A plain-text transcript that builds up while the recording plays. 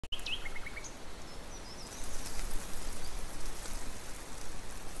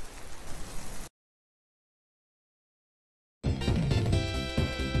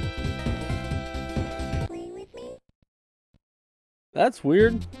That's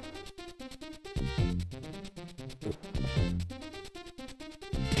weird.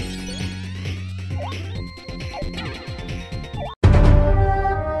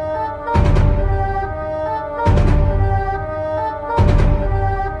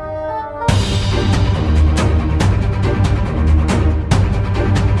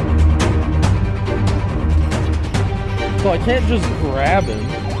 So I can't just grab him.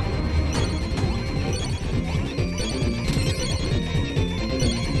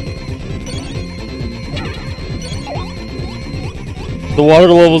 The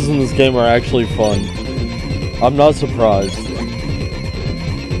water levels in this game are actually fun. I'm not surprised.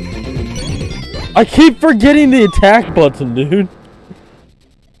 I keep forgetting the attack button, dude.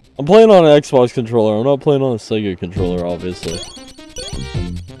 I'm playing on an Xbox controller. I'm not playing on a Sega controller, obviously.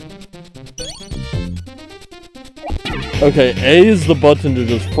 Okay, A is the button to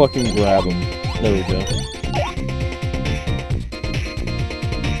just fucking grab him. There we go.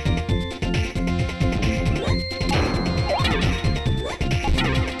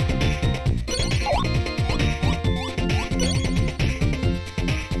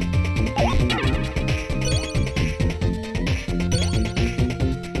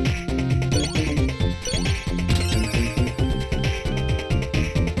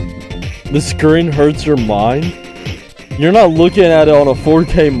 The screen hurts your mind? You're not looking at it on a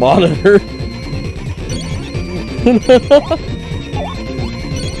 4K monitor.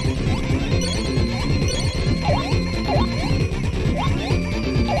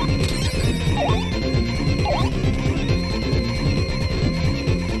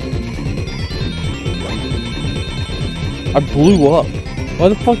 I blew up. Why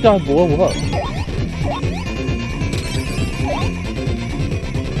the fuck did I blow up?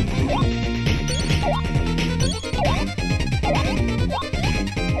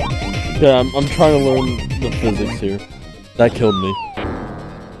 Yeah, I'm trying to learn the physics here. That killed me.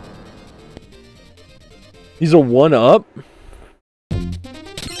 He's a 1-up?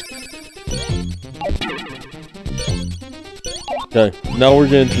 Okay, now we're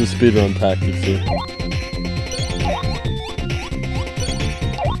getting to the speedrun tactics here.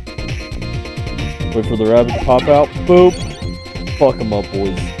 Wait for the rabbit to pop out. Boop! Fuck him up,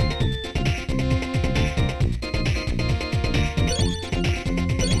 boys.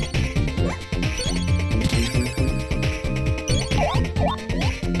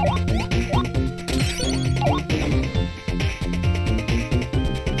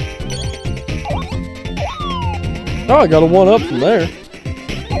 Oh, I got a 1-up from there.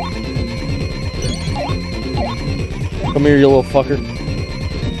 Come here, you little fucker.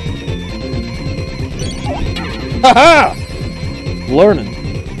 Haha! Learning.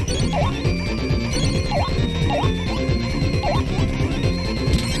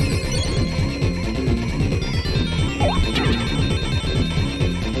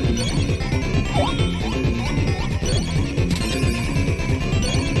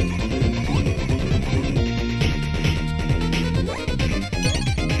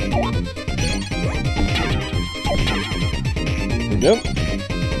 Yep.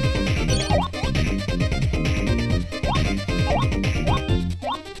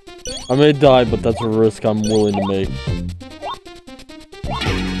 I may die, but that's a risk I'm willing to make.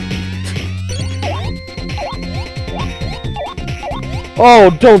 Oh,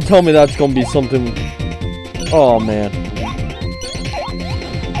 don't tell me that's gonna be something. Oh, man.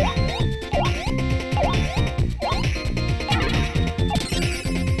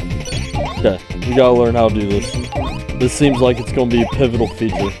 Okay, we gotta learn how to do this. This seems like it's gonna be a pivotal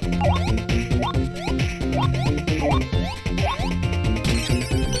feature.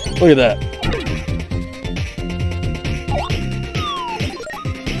 Look at that.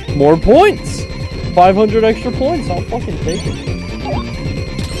 More points! 500 extra points, I'll fucking take it.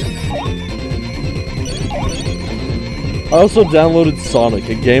 I also downloaded Sonic,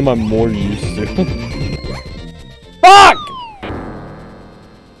 a game I'm more used to. Fuck!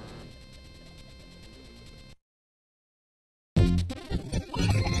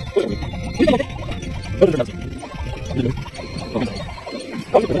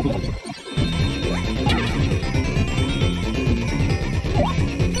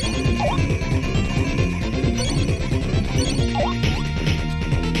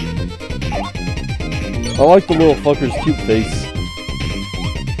 I like the little fucker's cute face.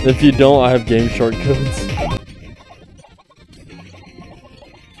 If you don't, I have game shortcuts.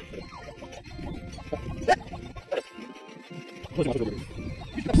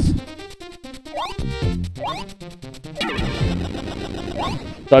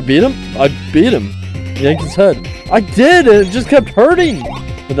 Did I beat him? I beat him. Yanked his head. I did, and it just kept hurting.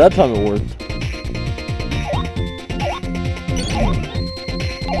 But that time it worked.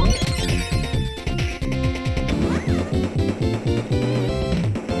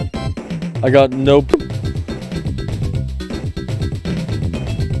 I got no...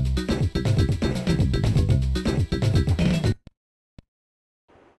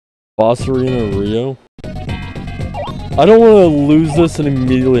 Boss Arena Rio? I don't want to lose this and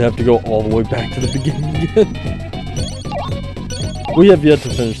immediately have to go all the way back to the beginning again. We have yet to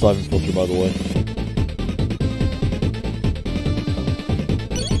finish Live and Filter, by the way.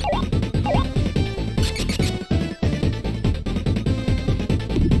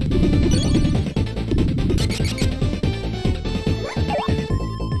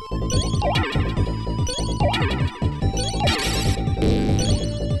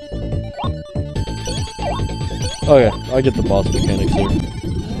 Oh yeah, I get the boss mechanics here.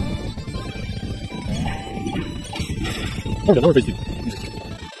 Oh, no, phase 2.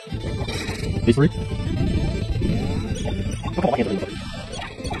 Phase 3? Oh, I can't do it.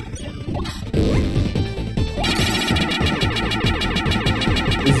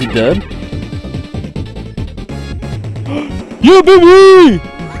 Is he dead? Yeah, baby!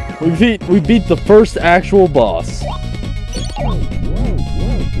 We beat the first actual boss.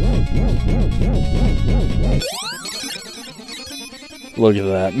 Look at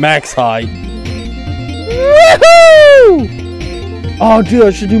that. Max height. Woohoo! Oh, dude, I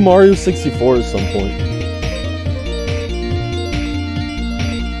should do Mario 64 at some point.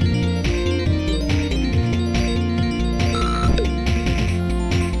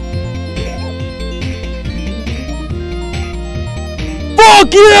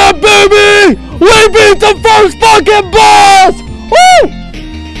 Fuck yeah, baby! We beat the first fucking boss! Woo!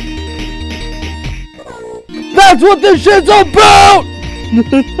 That's what this shit's about!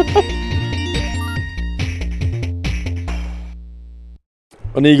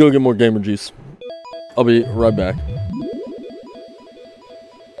 I need to go get more gamer juice. I'll be right back.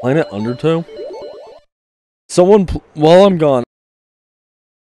 Planet Undertow? Someone, while I'm gone.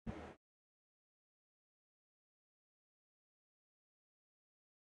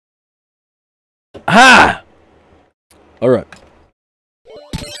 Ha! Alright.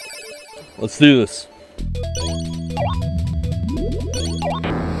 Let's do this.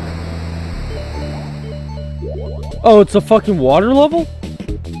 Oh, it's a fucking water level?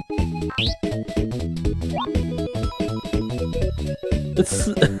 It's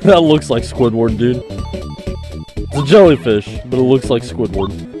that looks like Squidward, dude. It's a jellyfish, but it looks like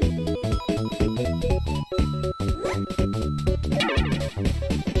Squidward.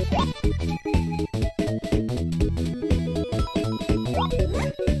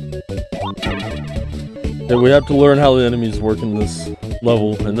 Yeah, we have to learn how the enemies work in this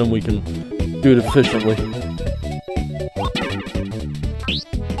level, and then we can do it efficiently.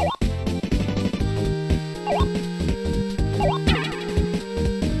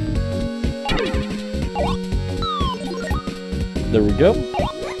 There we go.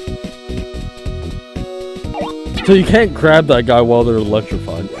 So you can't grab that guy while they're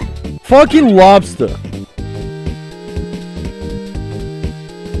electrified. Fucking lobster!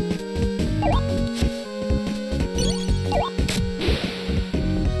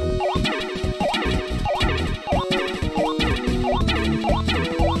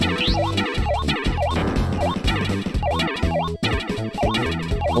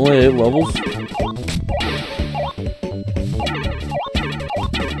 Only 8 levels?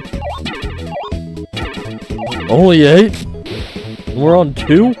 Only 8? We're on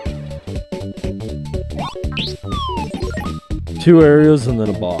 2? 2 areas and then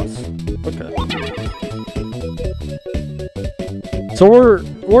a boss. Okay. So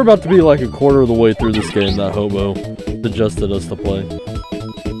we're about to be like a quarter of the way through this game that Hobo suggested us to play.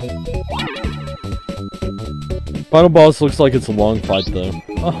 Final boss looks like it's a long fight though.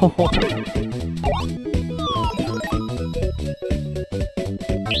 Oh.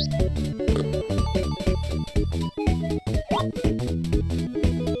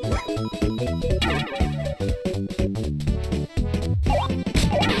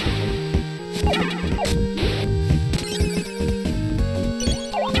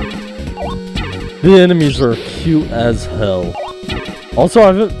 The enemies are cute as hell. Also, I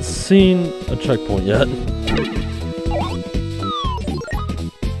haven't seen a checkpoint yet.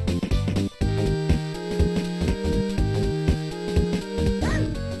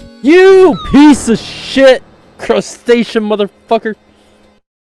 You piece of shit, crustacean motherfucker.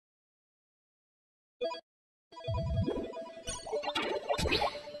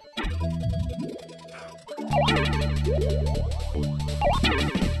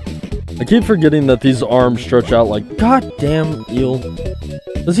 I keep forgetting that these arms stretch out like goddamn eel.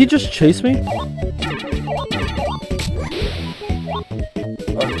 Does he just chase me?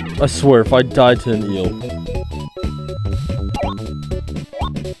 I swear, if I die to an eel.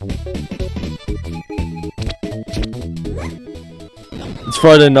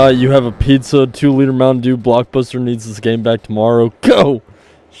 Friday night, you have a pizza, 2-liter Mountain Dew, Blockbuster needs this game back tomorrow. Go!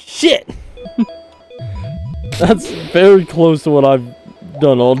 Shit! That's very close to what I've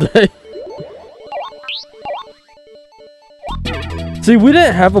done all day. See, we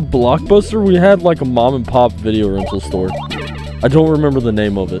didn't have a Blockbuster, we had like a mom and pop video rental store. I don't remember the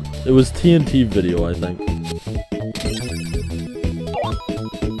name of it. It was TNT Video, I think.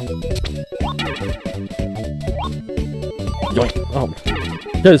 Yoink. Oh.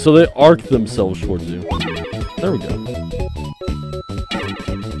 Okay, so they arc themselves towards you. There we go.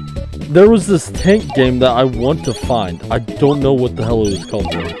 There was this tank game that I want to find. I don't know what the hell it was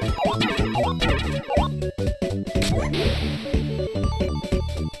called though.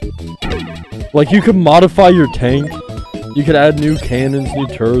 Like, you could modify your tank. You could add new cannons, new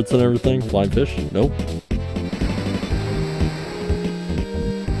turrets and everything. Flying fish? Nope.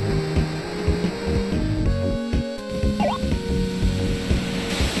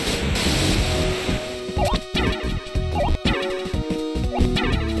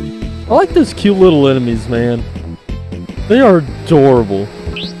 I like those cute little enemies, man. They are adorable.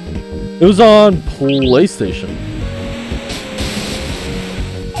 It was on PlayStation.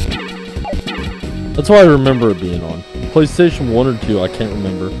 That's why I remember it being on. PlayStation 1 or 2, I can't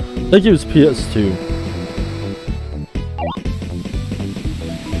remember. I think it was PS2.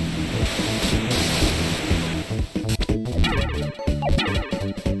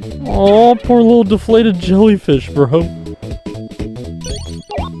 Aw, poor little deflated jellyfish, bro.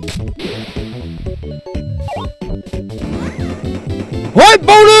 White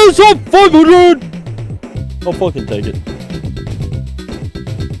bonus on 500! I'll fucking take it.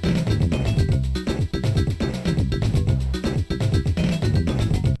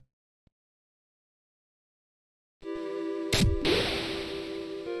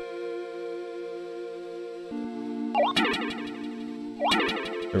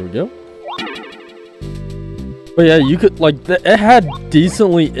 There we go. But yeah, you could, like, it had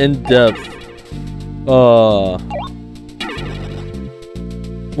decently in-depth,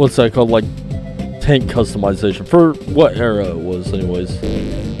 what's that called, like, tank customization, for what era it was, anyways.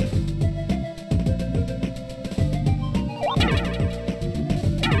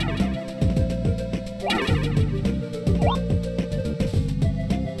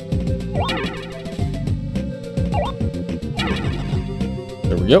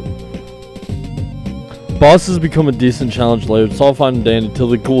 There we go. Bosses become a decent challenge later. It's all fine and dandy until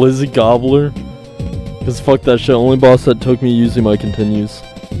the Glizzy Gobbler. Because fuck that shit. Only boss that took me using my continues.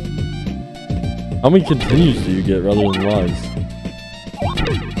 How many continues do you get rather than lives?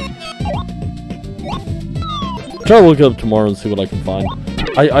 Try to look it up tomorrow and see what I can find.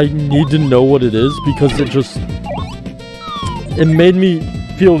 I need to know what it is because it just... It made me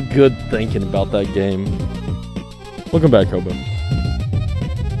feel good thinking about that game. Welcome back, Hobo.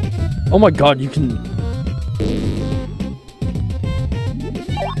 Oh my god, you can...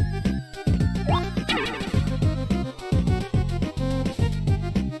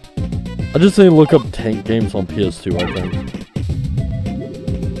 I just need to look up tank games on PS2, I think.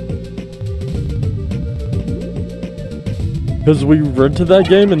 Because we rented that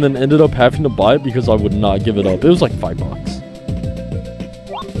game and then ended up having to buy it because I would not give it up. It was like $5.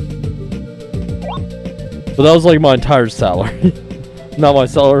 But that was like my entire salary. Not my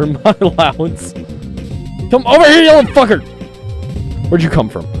salary, my allowance. Come over here, you little fucker! Where'd you come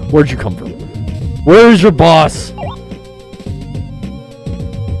from? Where'd you come from? Where is your boss?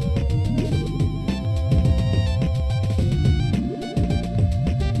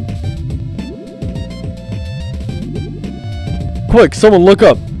 Quick, someone look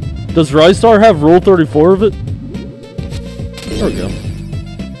up. Does Ristar have Rule 34 of it? There we go.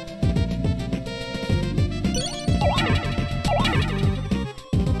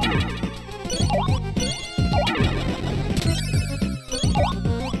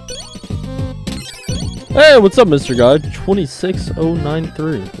 Hey, what's up, Mr. Guy?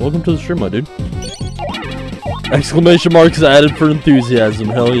 26093. Welcome to the stream, my dude. Exclamation marks added for enthusiasm.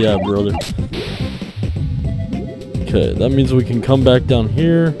 Hell yeah, brother. Okay, that means we can come back down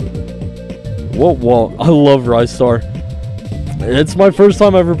here. Whoa, whoa. I love Ristar. It's my first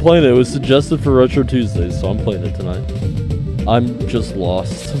time ever playing it. It was suggested for Retro Tuesdays, so I'm playing it tonight. I'm just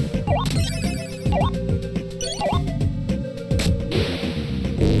lost.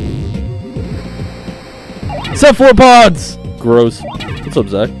 Cephalopods! Gross. What's up,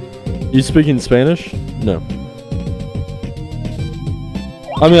 Zach? You speaking Spanish? No.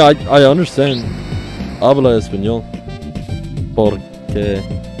 I mean, I understand. Habla español. Porque...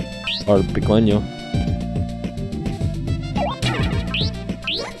 Al pequeño.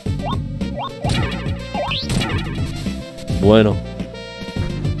 Bueno.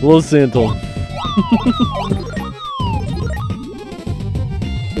 Los Santos.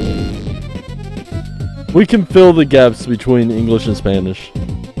 We can fill the gaps between English and Spanish.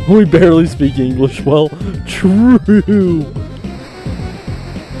 We barely speak English well. True.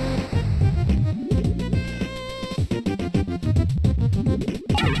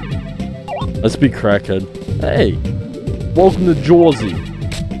 I speak crackhead. Hey, welcome to Jersey.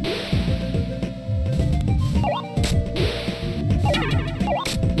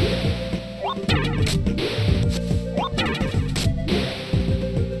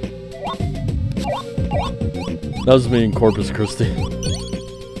 That was me in Corpus Christi.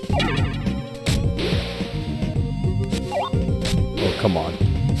 Oh, come on.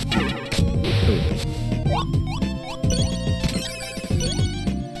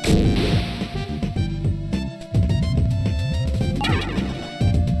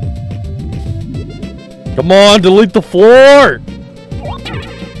 Come on, delete the floor!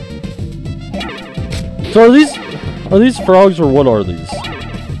 So are these frogs or what are these?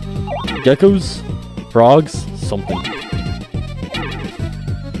 Geckos? Frogs? Something.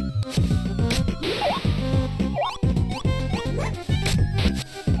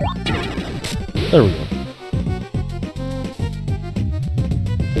 There we go.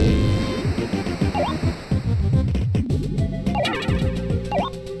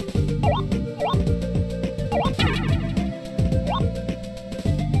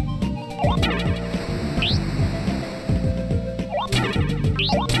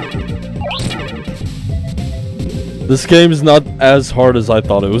 This game's not as hard as I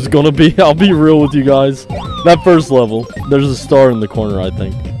thought it was gonna be. I'll be real with you guys. That first level, there's a star in the corner, I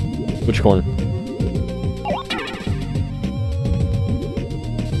think. Which corner?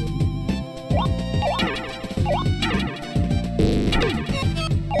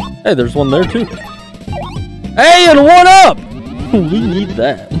 Hey, there's one there too. Hey, and one up! We need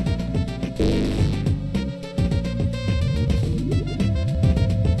that.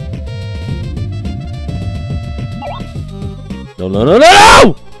 No, no, no, no,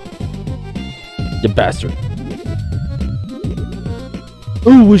 no! You bastard.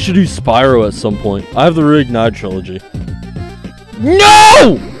 Ooh, we should do Spyro at some point. I have the Reignite trilogy.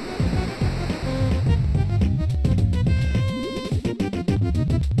 No!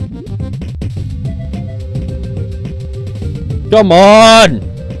 Come on!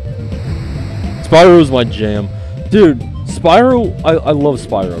 Spyro's my jam. Dude, Spyro, I love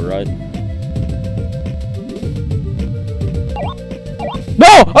Spyro, right? No!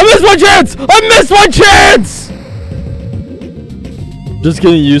 I missed my chance! I missed my chance! Just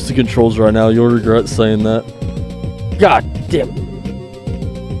getting used to controls right now. You'll regret saying that. God damn it.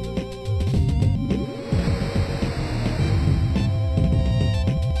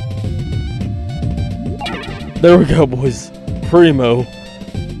 There we go, boys. Primo.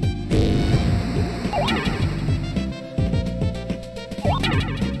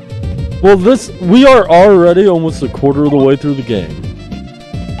 Well, we are already almost a quarter of the way through the game.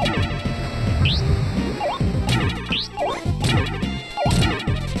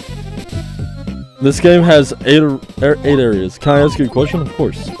 This game has eight areas. Can I ask you a question? Of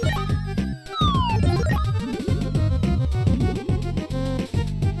course.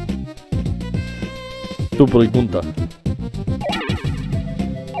 Tu pregunta.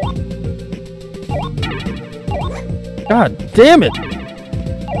 God damn it!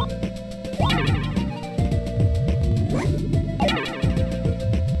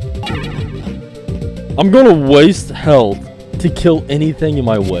 I'm gonna waste health to kill anything in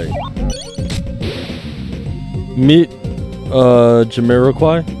my way. Meet,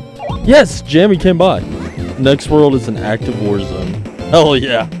 Jamiroquai? Yes, Jammy came by. Next world is an active war zone. Hell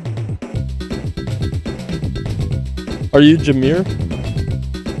yeah. Are you Jameer?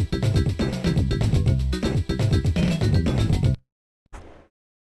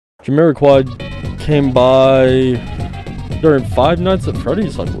 Jamiroquai came by during Five Nights at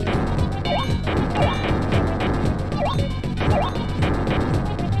Freddy's, I believe.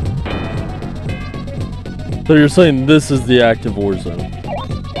 So you're saying this is the active war zone?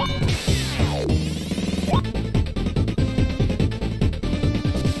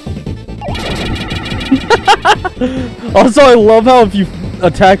 Also, I love how if you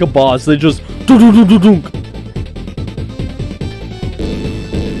attack a boss, they just dunk.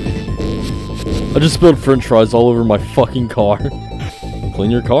 I just spilled french fries all over my fucking car.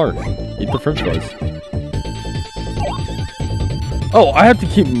 Clean your car. Eat the french fries. Oh, I have to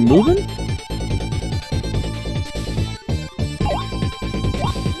keep moving?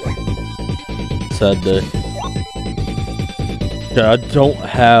 Sad day. Okay, I don't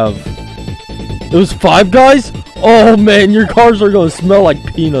have... It was 5 guys? Oh man, your cars are gonna smell like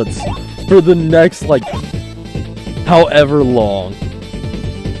peanuts for the next, like, however long.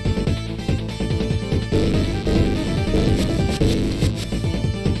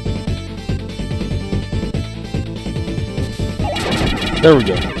 There we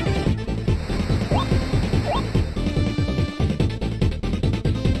go.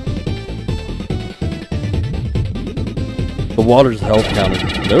 The water's health counter.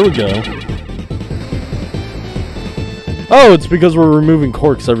 There we go. Oh, it's because we're removing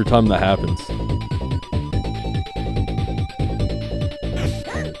corks every time that happens.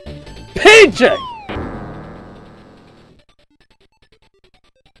 PJ!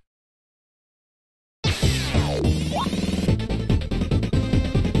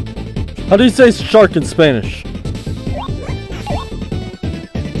 How do you say shark in Spanish?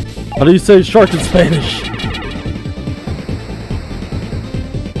 How do you say shark in Spanish?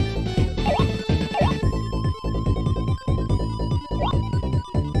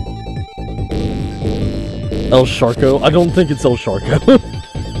 El Sharko? I don't think it's El Sharko.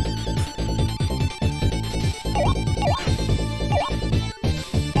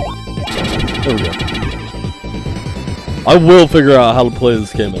 There we go. I will figure out how to play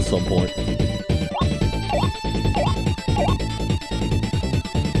this game at some point.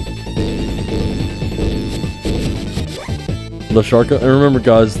 The Sharko? And remember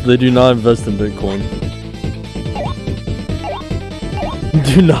guys, they do not invest in Bitcoin.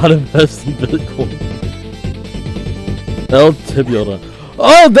 Do not invest in Bitcoin. El Tiburon.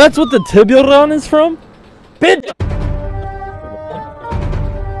 Oh, that's what the Tiburon is from? Bitch!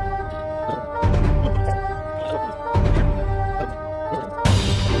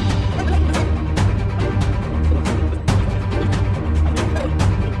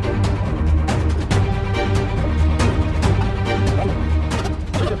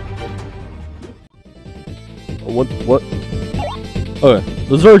 What? Okay,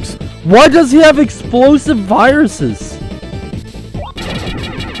 the Zergs. Why does he have explosive viruses?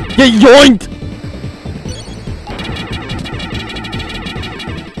 Get yoinked!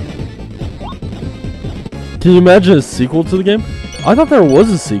 Can you imagine a sequel to the game? I thought there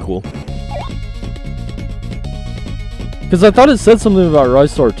was a sequel. Because I thought it said something about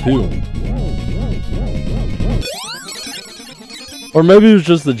Ristar 2. Or maybe it was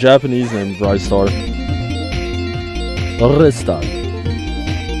just the Japanese name, Ristar. Ristar.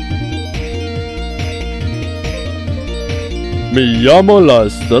 Me llamo la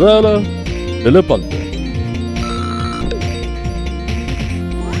estrella elefante.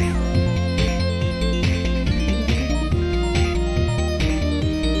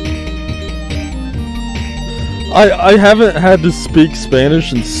 I haven't had to speak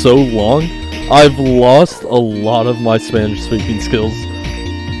Spanish in so long. I've lost a lot of my Spanish speaking skills.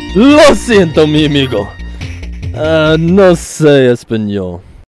 Lo siento, mi amigo. No sé español.